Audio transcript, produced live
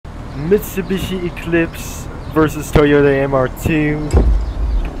Mitsubishi Eclipse versus Toyota MR2.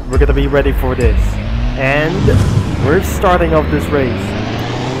 We're gonna be ready for this. And we're starting off this race.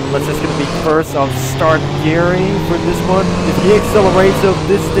 Let's just gonna be first off start gearing for this one. If he accelerates of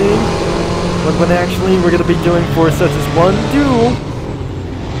this thing, but actually we're gonna be doing for such as one duel.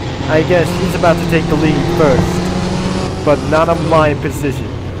 I guess he's about to take the lead first, but not on my position.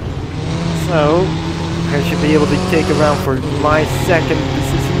 So I should be able to take around for my second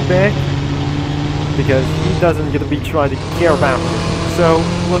position back, because he doesn't gonna be trying to care about me. So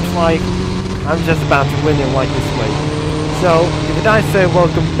looks like I'm just about to win it like this way. So if I say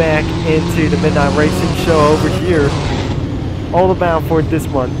welcome back into the Midnight Racing Show over here, all about for this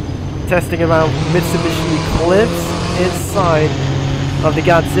one, testing around Mitsubishi Eclipse inside of the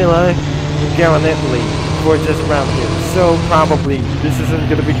Godzilla Gauntlet for just around here. So probably this isn't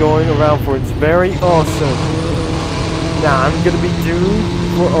gonna be going around for it's very awesome. Now I'm gonna be due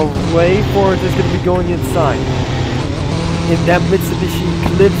for a way for just gonna be going inside. If that Mitsubishi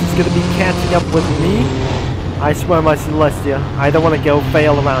Eclipse is gonna be catching up with me, I swear my Celestia, I don't want to go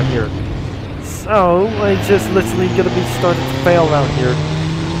fail around here. So I just literally gonna be starting to fail around here.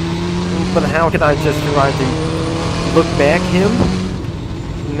 But how can I just try to look back him?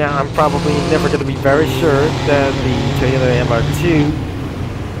 Now I'm probably never gonna be very sure that the Toyota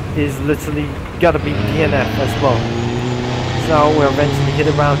MR2 is literally gotta be DNF as well. So we'll eventually hit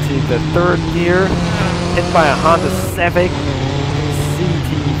around to the third gear, hit by a Honda Civic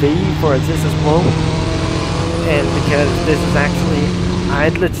CTV for just as well. And because this is actually, I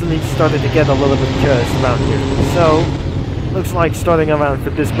literally started to get a little bit cursed around here. So looks like starting around for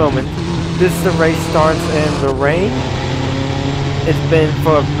this moment. This the race starts in the rain. It's been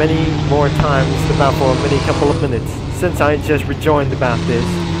for many more times, about for a many couple of minutes since I just rejoined about this.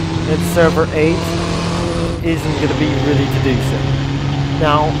 And server 8 isn't gonna be really to do so.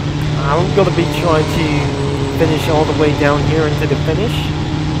 Now I'm gonna be trying to finish all the way down here into the finish.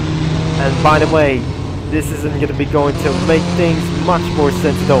 And by the way, this isn't gonna be going to make things much more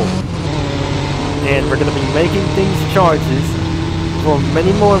sense at all. And we're gonna be making things charges for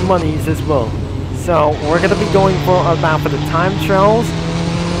many more monies as well. So we're gonna be going for about for the time trials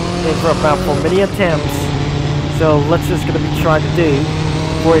and for about for many attempts. So let's just gonna be trying to do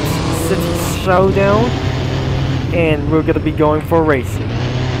for its city showdown, and we're gonna be going for racing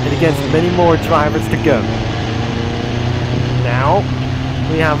and against many more drivers to go. Now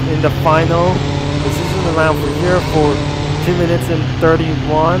we have in the final. This isn't around for here for 2 minutes and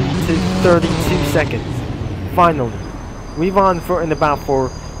 31 to 32 seconds. Finally, we've on for in about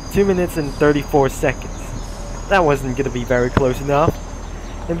for 2 minutes and 34 seconds. That wasn't gonna be very close enough.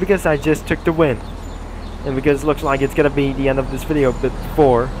 And because I just took the win, and because it looks like it's gonna be the end of this video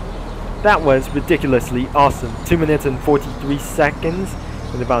before, that was ridiculously awesome. 2 minutes and 43 seconds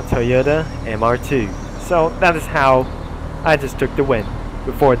in about Toyota MR2. So that is how I just took the win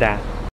before that.